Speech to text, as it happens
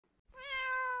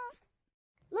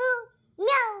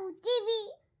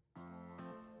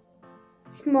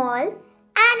small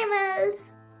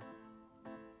animals.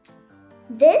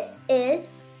 This is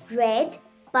red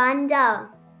panda.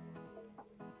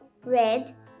 Red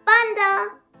panda.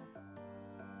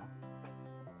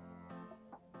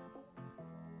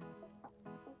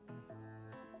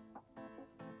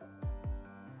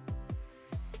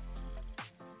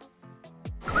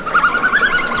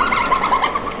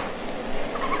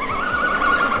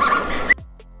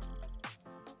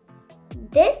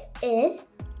 This is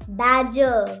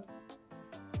badger.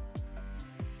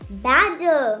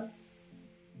 Badger.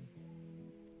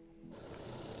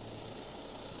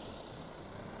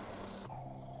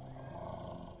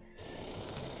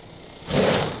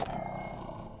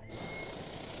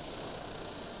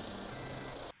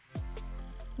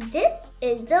 This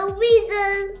is a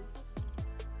weasel.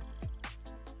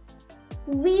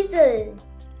 Weasel.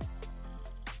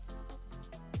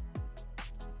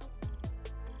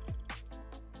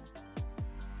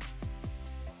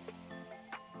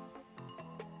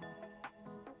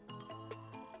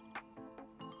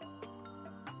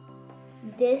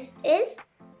 This is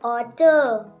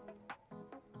otter.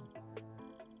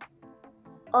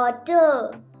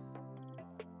 Otter.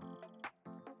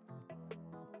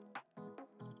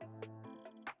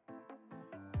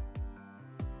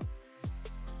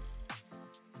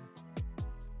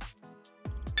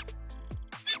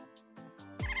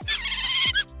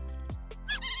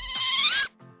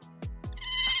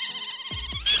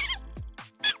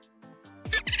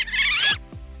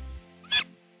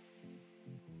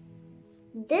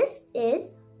 This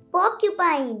is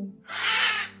porcupine.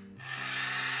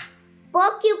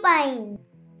 Porcupine.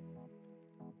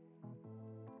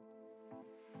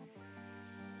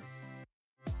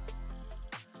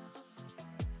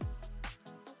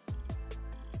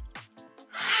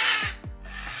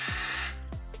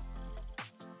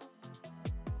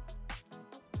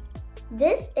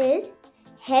 This is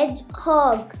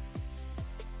hedgehog.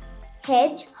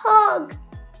 Hedgehog.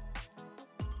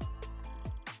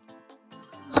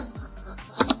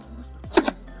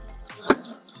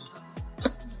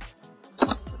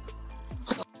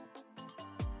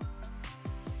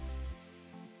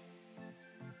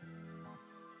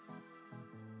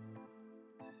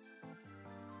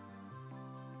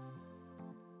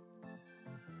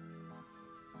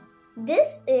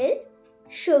 This is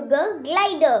sugar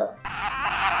glider.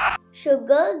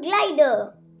 Sugar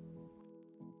glider.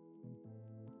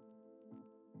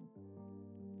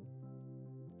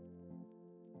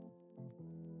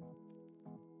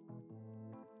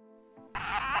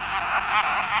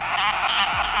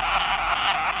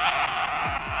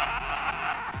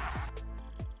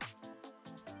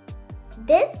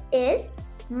 This is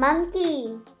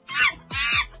monkey.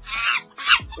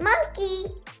 Monkey.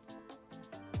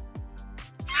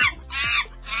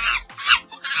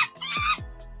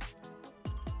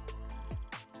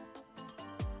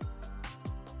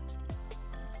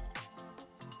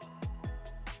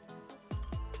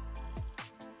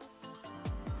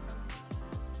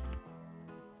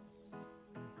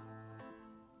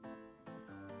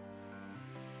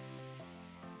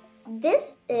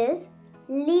 This is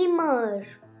lemur.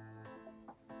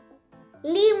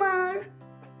 Lemur.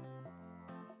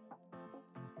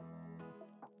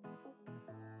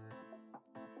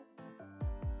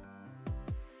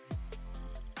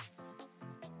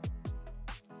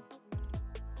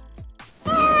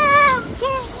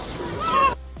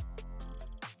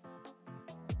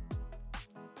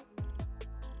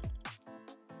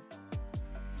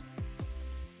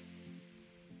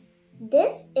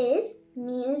 This is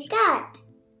meerkat.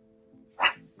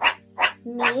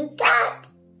 Meerkat.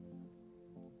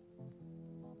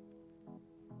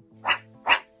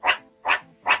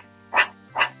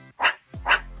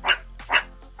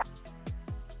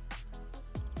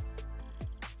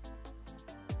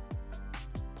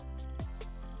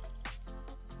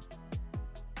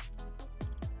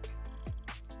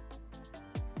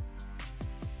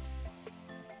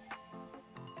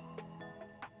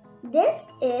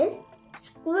 This is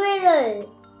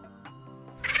squirrel.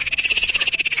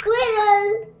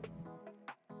 Squirrel.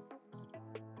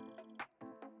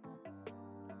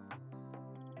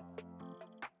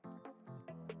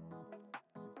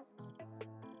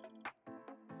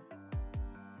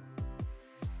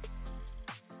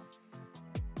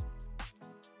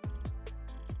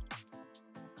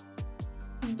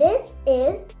 This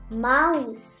is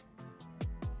mouse.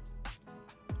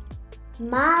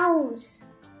 Mouse.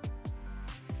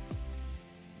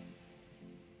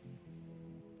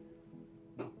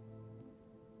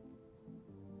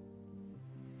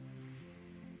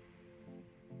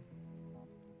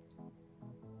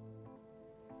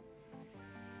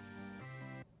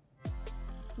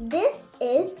 This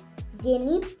is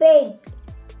guinea pig.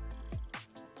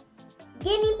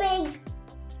 Guinea pig.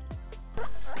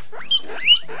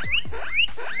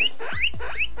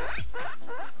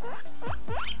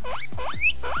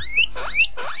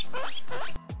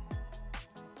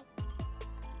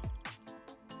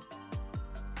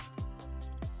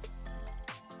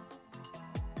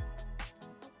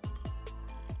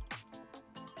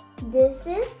 This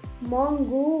is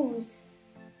mongoose.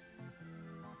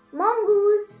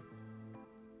 Mongoose.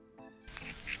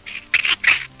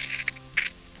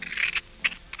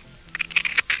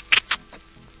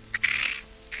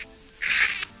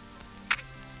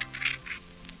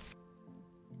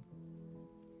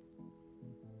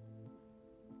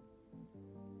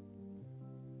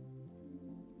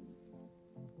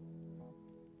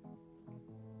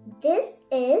 This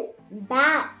is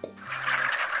bat.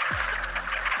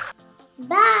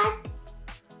 Bat.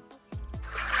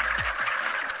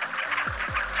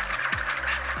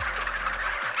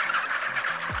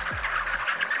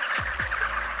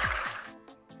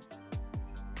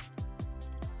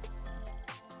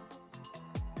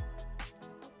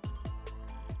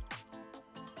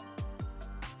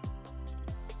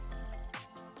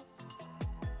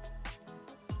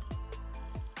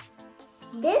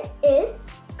 This is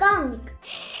skunk.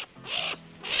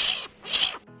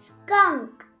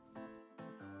 Skunk.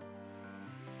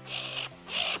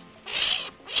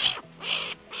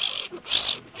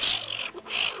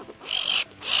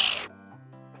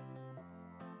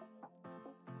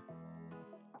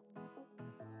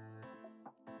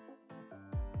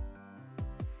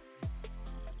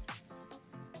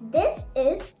 This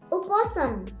is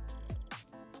opossum.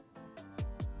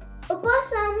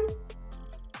 Opossum.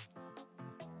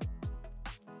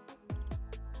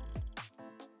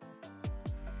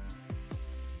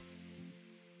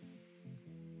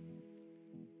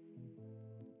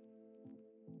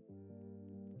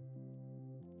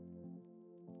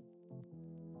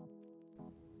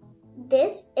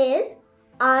 This is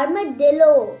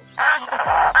armadillo.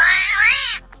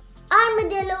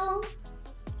 Armadillo.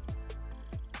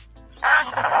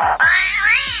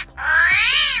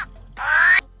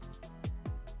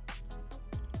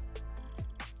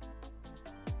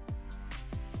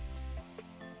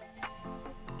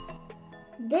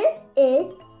 This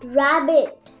is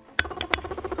rabbit.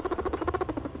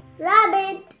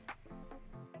 Rabbit.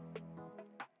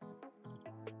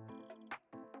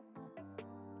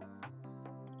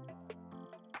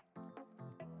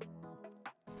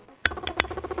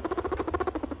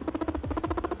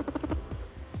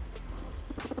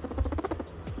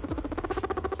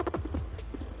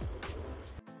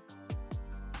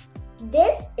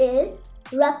 This is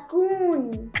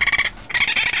raccoon.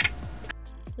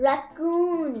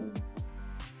 Raccoon.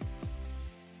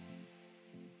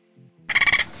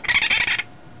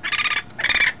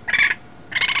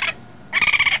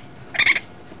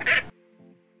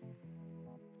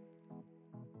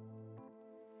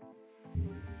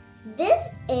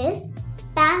 This is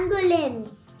pangolin.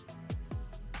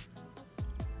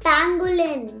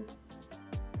 Pangolin.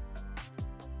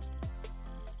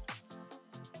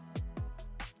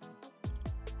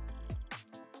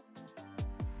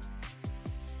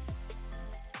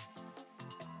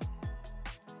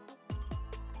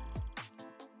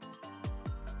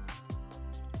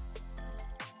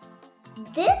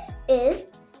 This is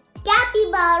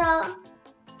capybara.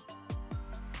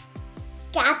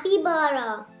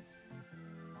 Capybara.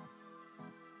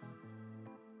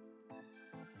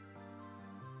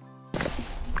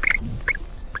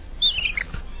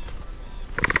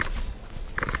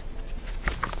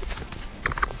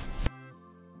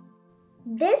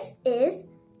 This is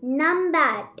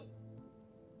numbat.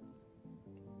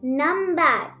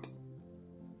 Numbat.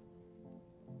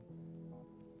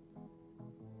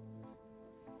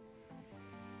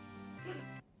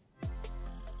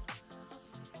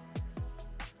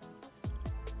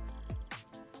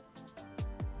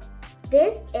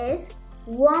 This is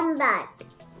wombat.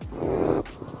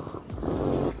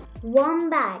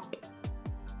 Wombat.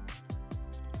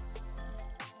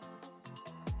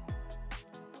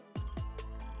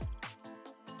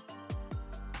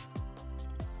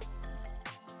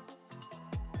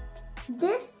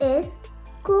 This is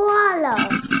koala.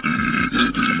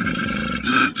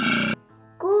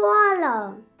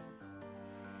 Koala.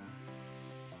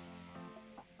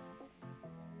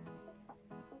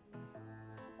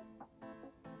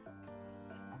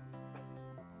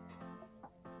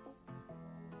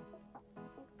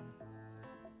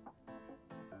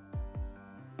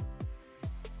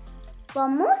 For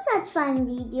more such fun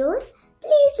videos,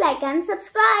 please like and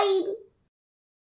subscribe.